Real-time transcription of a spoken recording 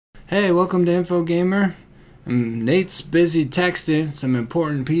Hey, welcome to Info Gamer. Nate's busy texting some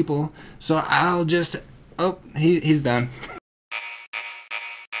important people, so I'll just... Oh, he's done.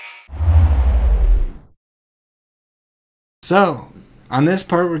 So, on this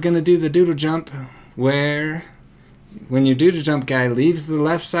part we're going to do the doodle jump, where when your doodle jump guy leaves the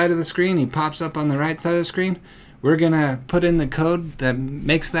left side of the screen, he pops up on the right side of the screen. We're going to put in the code that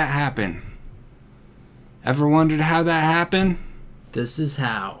makes that happen. Ever wondered how that happened? This is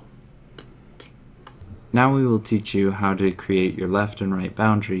how. Now we will teach you how to create your left and right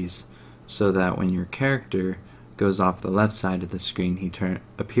boundaries so that when your character goes off the left side of the screen, he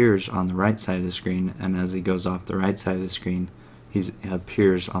appears on the right side of the screen, and as he goes off the right side of the screen, he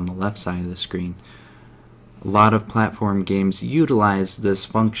appears on the left side of the screen. A lot of platform games utilize this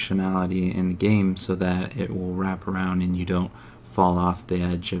functionality in the game so that it will wrap around and you don't fall off the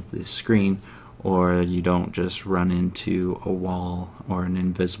edge of the screen, or you don't just run into a wall or an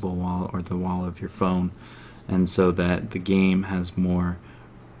invisible wall or the wall of your phone, and so that the game has more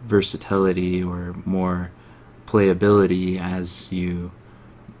versatility or more playability as you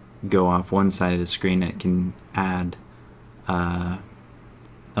go off one side of the screen. It can add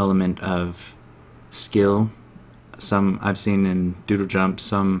element of skill. I've seen in Doodle Jump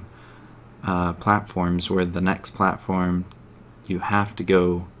some platforms where the next platform you have to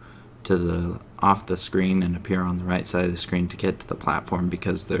go to off the screen and appear on the right side of the screen to get to the platform,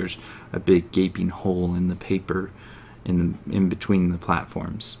 because there's a big gaping hole in the paper in between the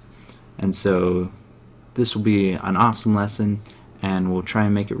platforms. And so this will be an awesome lesson, and we'll try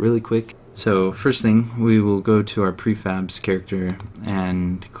and make it really quick. So first thing, we will go to our prefabs character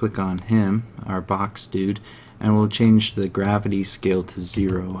and click on him, our box dude, and we'll change the gravity scale to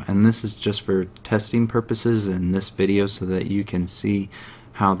 0. And this is just for testing purposes in this video so that you can see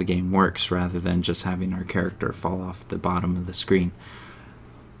how the game works rather than just having our character fall off the bottom of the screen.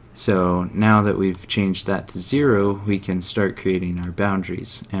 So now that we've changed that to 0, we can start creating our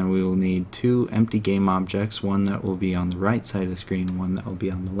boundaries, and we will need 2 empty game objects, one that will be on the right side of the screen, one that will be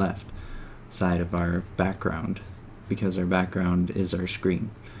on the left side of our background, because our background is our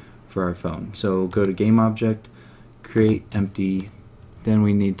screen for our phone. So go to game object, create empty, then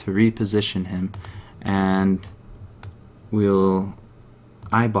we need to reposition him, and we'll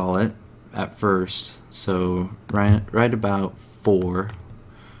eyeball it at first. So right about 4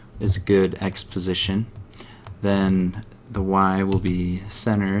 is a good X position. Then the Y will be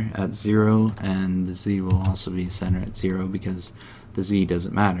center at 0, and the Z will also be center at 0, because the Z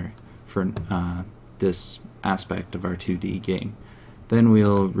doesn't matter for this aspect of our 2D game. Then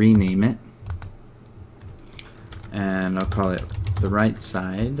we'll rename it, and I'll call it the right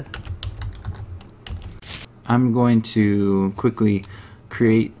side. I'm going to quickly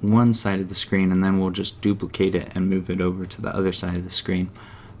create one side of the screen, and then we'll just duplicate it and move it over to the other side of the screen.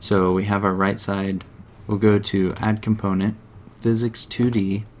 So we have our right side. We'll go to Add Component, Physics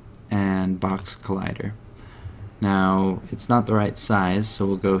 2D, and Box Collider. Now it's not the right size, so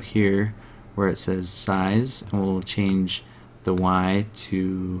we'll go here where it says Size, and we'll change the Y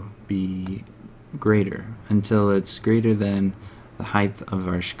to be greater until it's greater than the height of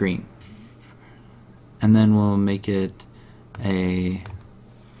our screen. And then we'll make it a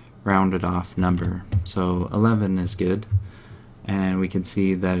rounded off number. So 11 is good. And we can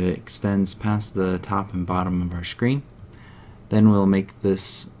see that it extends past the top and bottom of our screen. Then we'll make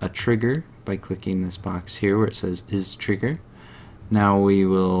this a trigger by clicking this box here where it says is trigger. Now we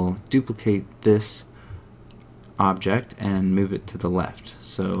will duplicate this object and move it to the left.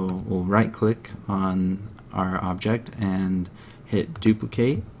 So we'll right click on our object and hit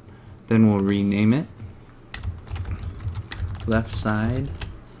duplicate. Then we'll rename it left side,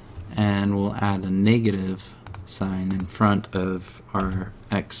 and we'll add a negative sign in front of our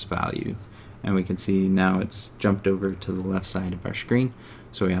X value, and we can see now it's jumped over to the left side of our screen.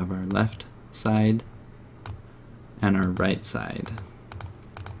 So we have our left side and our right side.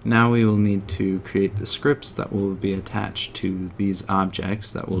 Now we will need to create the scripts that will be attached to these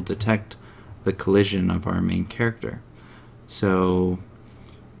objects that will detect the collision of our main character. So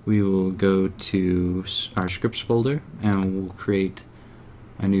we will go to our scripts folder, and we'll create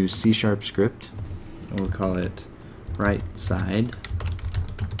a new C# script. We'll call it right side.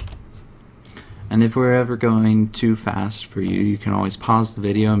 And if we're ever going too fast for you, you can always pause the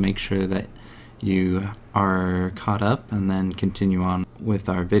video and make sure that you are caught up, and then continue on with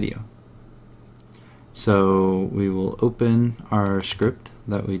our video. So we will open our script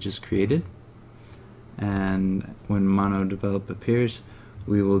that we just created, and when MonoDevelop appears,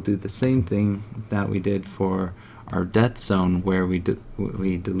 we will do the same thing that we did for our death zone, where we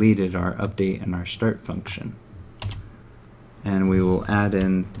deleted our update and our start function. and we will add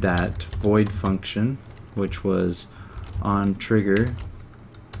in that void function, which was on trigger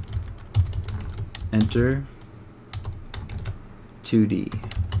enter 2D,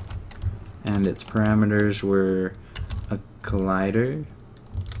 and its parameters were a collider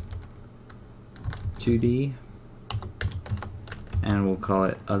 2D, and we'll call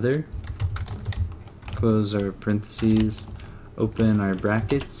it other. Close our parentheses, open our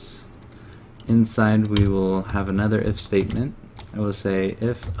brackets. Inside we will have another if statement. It will say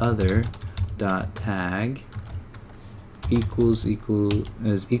if other dot tag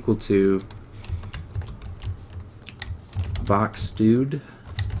is equal to box dude.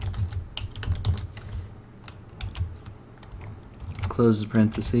 Close the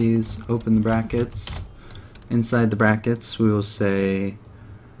parentheses, open the brackets. Inside the brackets we will say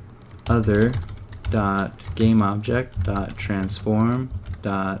other dot game object dot transform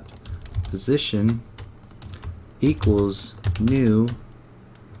dot position equals new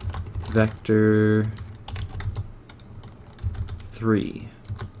vector 3.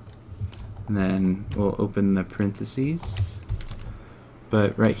 And then we'll open the parentheses.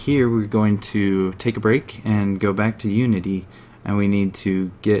 But right here we're going to take a break and go back to Unity, and we need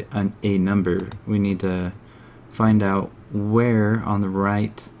to get a number. We need to find out where on the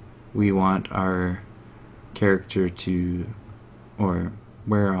right we want our character to, or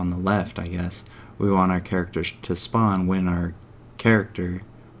where on the left, I guess, we want our characters to spawn when our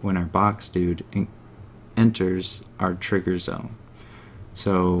box dude enters our trigger zone.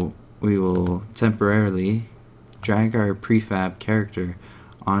 So we will temporarily drag our prefab character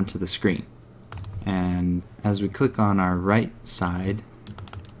onto the screen, and as we click on our right side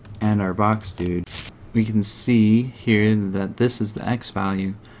and our box dude, we can see here that this is the X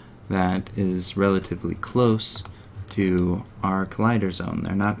value that is relatively close to our collider zone.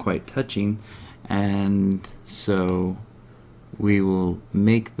 They're not quite touching, and so we will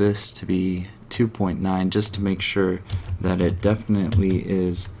make this to be 2.9 just to make sure that it definitely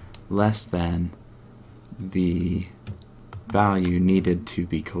is less than the value needed to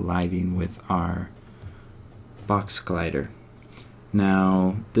be colliding with our box collider.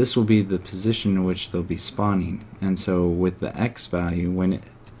 Now this will be the position in which they'll be spawning, and so with the X value, when it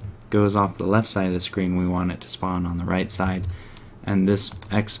goes off the left side of the screen, we want it to spawn on the right side, and this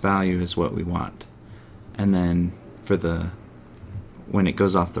X value is what we want. And then for when it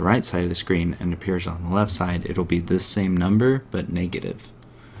goes off the right side of the screen and appears on the left side, it'll be this same number but negative.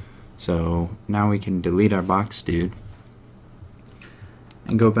 So now we can delete our box dude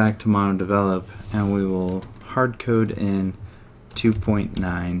and go back to MonoDevelop, and we will hard code in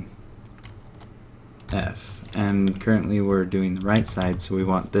 2.9 F, and currently we're doing the right side, so we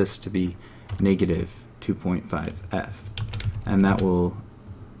want this to be negative 2.5 F, and that will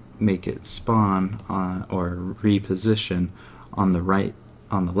make it spawn on, or reposition on the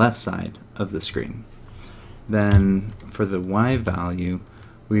left side of the screen. Then for the Y value,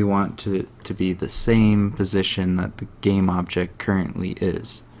 we want to be the same position that the game object currently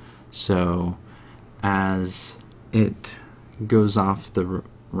is. So as it goes off the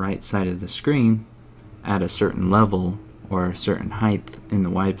right side of the screen at a certain level or a certain height in the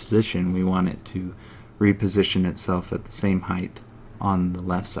Y position, we want it to reposition itself at the same height on the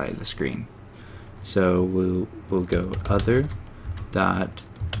left side of the screen. So we'll go other dot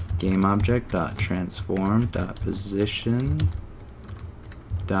game object dot transform dot position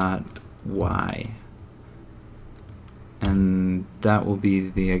dot Y, and that will be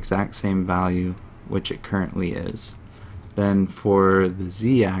the exact same value which it currently is. Then for the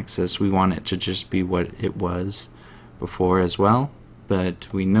Z axis, we want it to just be what it was before as well,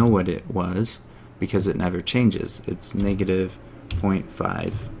 but we know what it was because it never changes. It's negative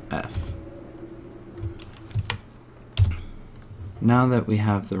 0.5 F. Now that we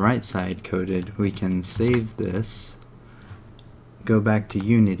have the right side coded, we can save this, go back to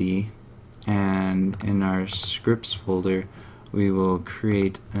Unity, and in our scripts folder we will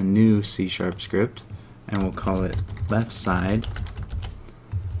create a new C# script, and we'll call it left side,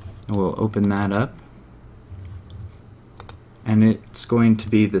 and we'll open that up, and it's going to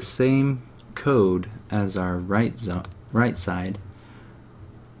be the same code as our right side,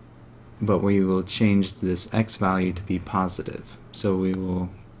 but we will change this X value to be positive. So we will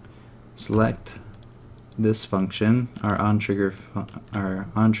select this function, our onTrigger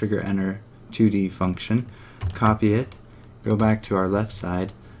enter 2D function, copy it, go back to our left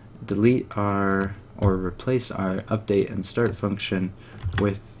side, delete or replace our update and start function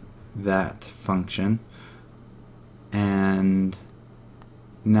with that function, and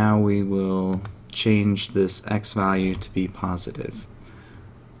now we will change this X value to be positive.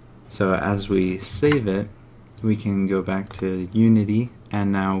 So as we save it, we can go back to Unity,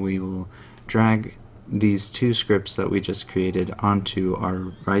 and now we will drag these two scripts that we just created onto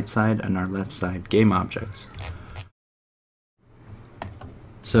our right side and our left side game objects.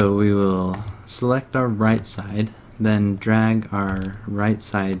 So we will select our right side, then drag our right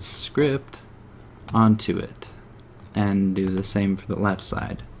side script onto it, and do the same for the left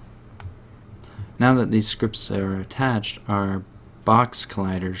side. Now that these scripts are attached, our box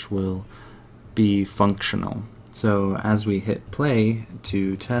colliders will be functional. So as we hit play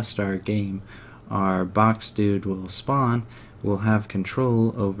to test our game, our box dude will spawn. We'll have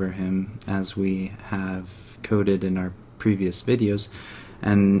control over him as we have coded in our previous videos.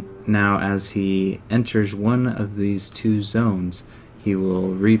 And now as he enters one of these two zones, he will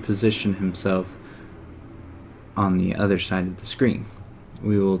reposition himself on the other side of the screen.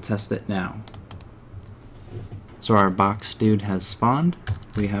 We will test it now. So our box dude has spawned.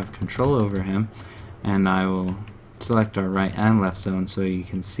 We have control over him, and I will select our right and left zone so you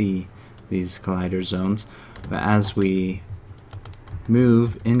can see these collider zones. But as we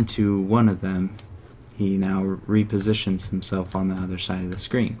move into one of them, he now repositions himself on the other side of the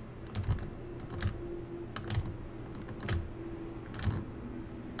screen.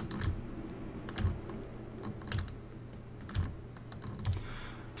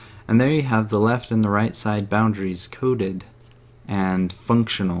 And there you have the left and the right side boundaries coded and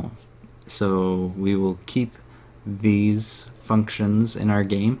functional. So we will keep these functions in our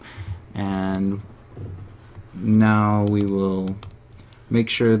game, and now we will make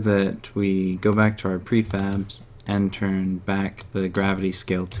sure that we go back to our prefabs and turn back the gravity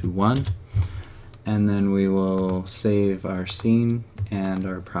scale to 1, and then we will save our scene and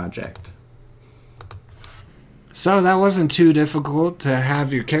our project. So that wasn't too difficult to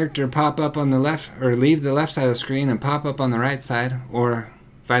have your character pop up on the left, or leave the left side of the screen and pop up on the right side, or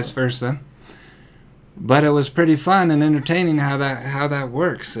vice versa. But it was pretty fun and entertaining how that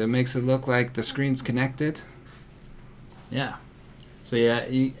works. It makes it look like the screen's connected. Yeah. So yeah,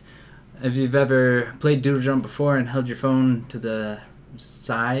 if you've ever played Doodle Jump before and held your phone to the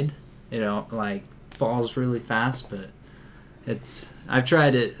side, it like falls really fast. But I've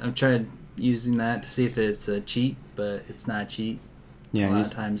tried it. I've tried using that to see if it's a cheat, but it's not a cheat. Yeah, a lot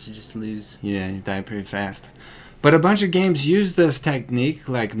of times you just lose. Yeah, you die pretty fast. But a bunch of games use this technique,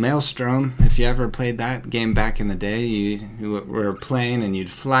 like Maelstrom. If you ever played that game back in the day, you were playing and you'd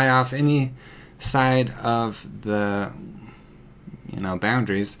fly off any side of the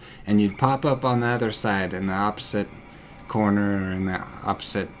boundaries, and you'd pop up on the other side in the opposite corner or in the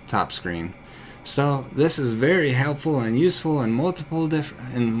opposite top screen. So this is very helpful and useful in all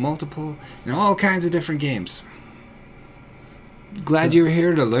kinds of different games. Glad you were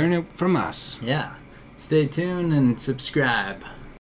here to learn it from us. Yeah. Stay tuned and subscribe.